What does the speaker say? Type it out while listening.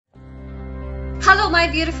Hello my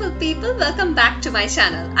beautiful people, welcome back to my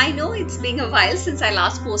channel. I know it's been a while since I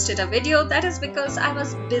last posted a video. That is because I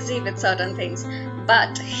was busy with certain things.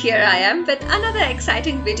 But here I am with another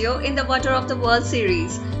exciting video in the Wonder of the World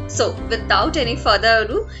series. So without any further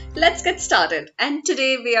ado, let's get started. And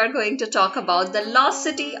today we are going to talk about the Lost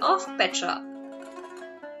City of Petra.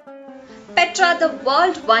 Petra, the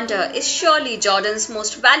world wonder, is surely Jordan's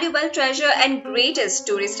most valuable treasure and greatest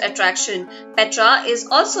tourist attraction. Petra is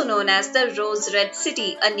also known as the Rose Red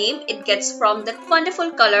City, a name it gets from the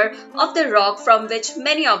wonderful color of the rock from which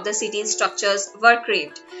many of the city's structures were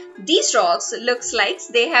carved. These rocks looks like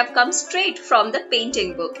they have come straight from the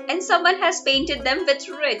painting book, and someone has painted them with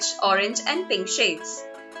rich orange and pink shades.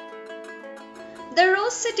 The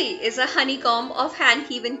Rose City is a honeycomb of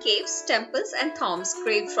hand-hewn caves, temples and tombs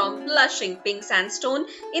carved from blushing pink sandstone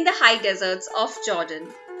in the high deserts of Jordan.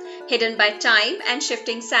 Hidden by time and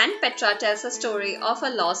shifting sand, Petra tells a story of a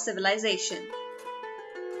lost civilization.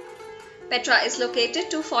 Petra is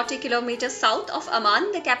located 240 kilometers south of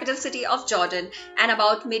Amman, the capital city of Jordan, and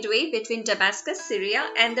about midway between Damascus, Syria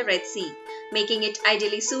and the Red Sea, making it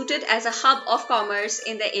ideally suited as a hub of commerce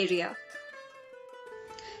in the area.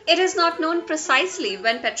 It is not known precisely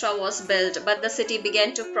when Petra was built, but the city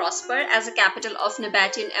began to prosper as a capital of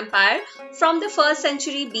Nabatean Empire from the 1st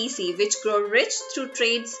century BC, which grew rich through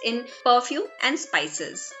trades in perfume and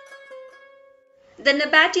spices. The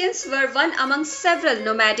Nabateans were one among several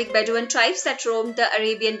nomadic Bedouin tribes that roamed the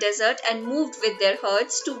Arabian desert and moved with their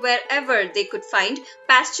herds to wherever they could find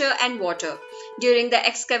pasture and water. During the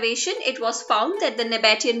excavation, it was found that the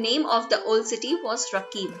Nabatean name of the old city was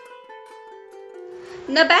Rakim.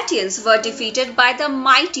 Nabateans were defeated by the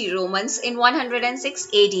mighty Romans in 106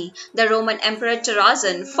 AD. The Roman Emperor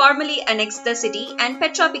Trajan formally annexed the city and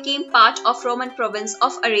Petra became part of Roman province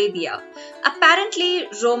of Arabia. Apparently,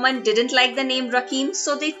 Roman didn't like the name Rakim,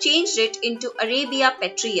 so they changed it into Arabia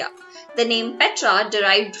Petria. The name Petra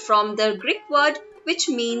derived from the Greek word which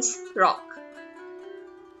means rock.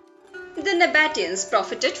 The Nabateans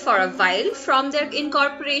profited for a while from their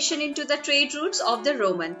incorporation into the trade routes of the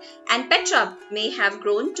Roman, and Petra may have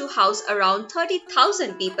grown to house around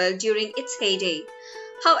 30,000 people during its heyday.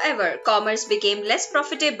 However, commerce became less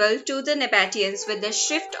profitable to the Nabateans with the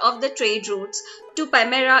shift of the trade routes to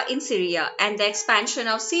Palmyra in Syria and the expansion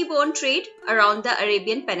of seaborne trade around the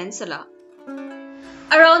Arabian Peninsula.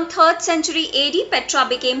 Around 3rd century AD, Petra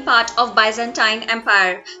became part of Byzantine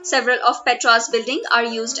Empire. Several of Petra's buildings are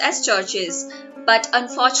used as churches. But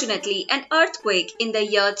unfortunately, an earthquake in the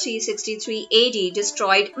year 363 AD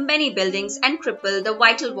destroyed many buildings and crippled the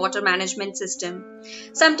vital water management system.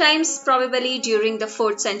 Sometimes, probably during the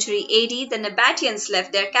 4th century AD, the Nabateans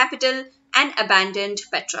left their capital and abandoned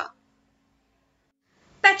Petra.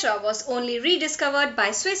 Petra was only rediscovered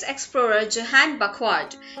by Swiss explorer Johann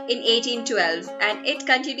Burckhardt in 1812, and it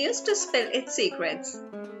continues to spill its secrets.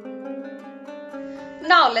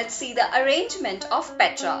 Now let's see the arrangement of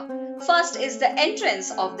Petra. First is the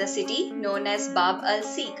entrance of the city, known as Bab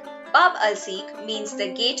al-Sikh. Bab al-Sikh means the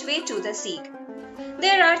gateway to the Sikh.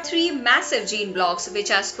 There are 3 massive gene blocks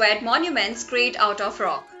which are squared monuments carved out of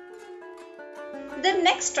rock. The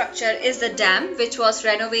next structure is the dam, which was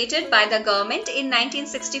renovated by the government in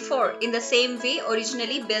 1964 in the same way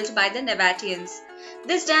originally built by the Nabateans.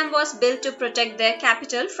 This dam was built to protect their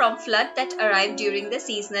capital from flood that arrived during the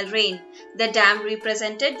seasonal rain. The dam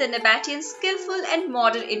represented the Nabateans' skillful and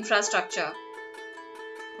modern infrastructure.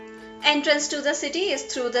 Entrance to the city is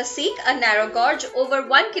through the Sikh, a narrow gorge over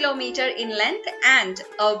 1 kilometer in length and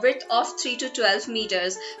a width of 3 to 12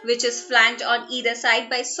 meters, which is flanked on either side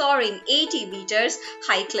by soaring 80 meters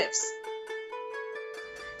high cliffs.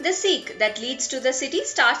 The Sikh that leads to the city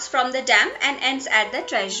starts from the dam and ends at the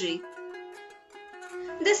treasury.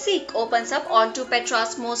 The Sikh opens up onto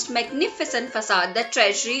Petra's most magnificent facade, the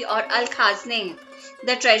treasury or Al-khazneh.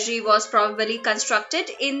 The treasury was probably constructed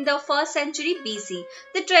in the 1st century BC.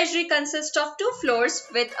 The treasury consists of 2 floors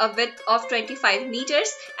with a width of 25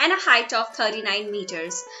 meters and a height of 39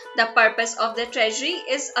 meters. The purpose of the treasury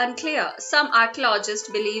is unclear. Some archaeologists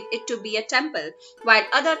believe it to be a temple, while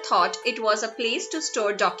others thought it was a place to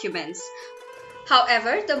store documents.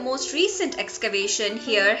 However, the most recent excavation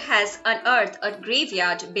here has unearthed a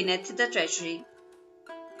graveyard beneath the treasury.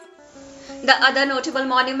 The other notable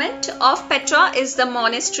monument of Petra is the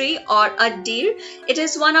monastery or Ad-Deir. It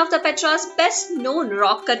is one of the Petra's best known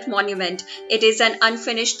rock-cut monument. It is an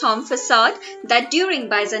unfinished tomb facade that during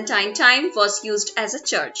Byzantine time was used as a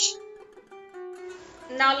church.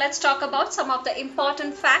 Now let's talk about some of the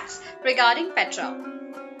important facts regarding Petra.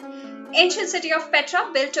 Ancient city of Petra,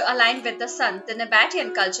 built to align with the sun, the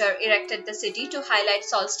Nabatean culture erected the city to highlight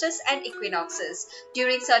solstice and equinoxes.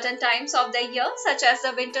 During certain times of the year, such as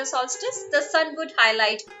the winter solstice, the sun would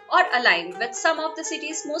highlight or align with some of the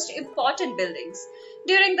city's most important buildings.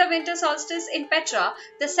 During the winter solstice in Petra,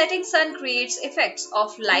 the setting sun creates effects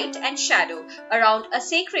of light and shadow around a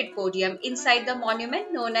sacred podium inside the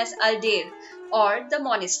monument known as Al-Deir, or the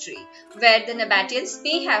monastery, where the Nabateans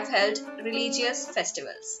may have held religious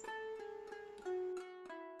festivals.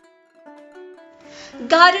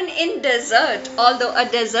 Garden in desert. Although a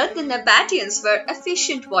desert, the Nabateans were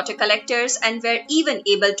efficient water collectors and were even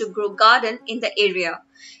able to grow garden in the area.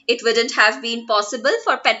 It wouldn't have been possible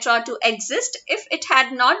for Petra to exist if it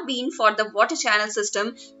had not been for the water channel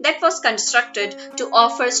system that was constructed to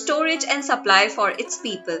offer storage and supply for its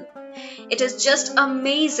people. It is just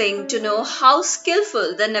amazing to know how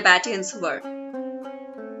skillful the Nabateans were.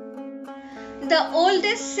 The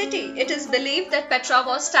oldest city. It is believed that Petra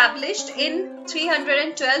was established in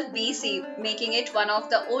 312 BC, making it one of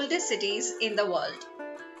the oldest cities in the world.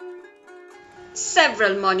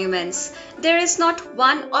 Several monuments. There is not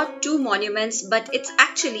one or two monuments, but it's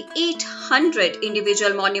actually 800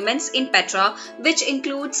 individual monuments in Petra, which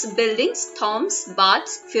includes buildings, tombs,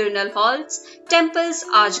 baths, funeral halls, temples,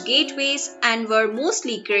 arch gateways, and were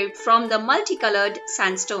mostly carved from the multicolored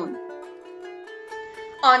sandstone.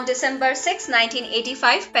 On December 6,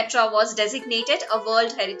 1985, Petra was designated a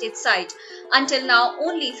World Heritage Site. Until now,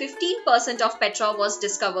 only 15% of Petra was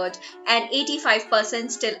discovered and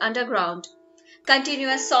 85% still underground.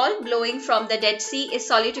 Continuous salt blowing from the Dead Sea is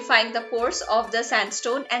solidifying the pores of the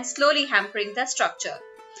sandstone and slowly hampering the structure.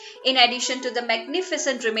 In addition to the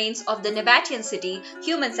magnificent remains of the Nabatean city,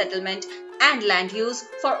 human settlement and land use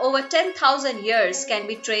for over 10,000 years can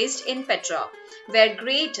be traced in Petra, where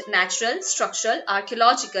great natural, structural,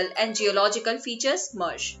 archaeological and geological features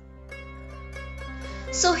merge.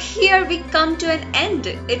 So here we come to an end.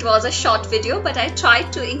 It was a short video, but I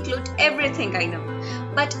tried to include everything I know.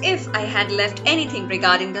 But if I had left anything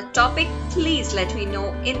regarding the topic, please let me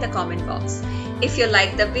know in the comment box. If you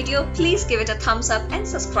liked the video, please give it a thumbs up and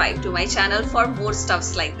subscribe to my channel for more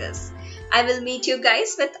stuffs like this. I will meet you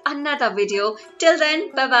guys with another video. Till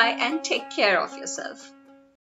then, bye bye and take care of yourself.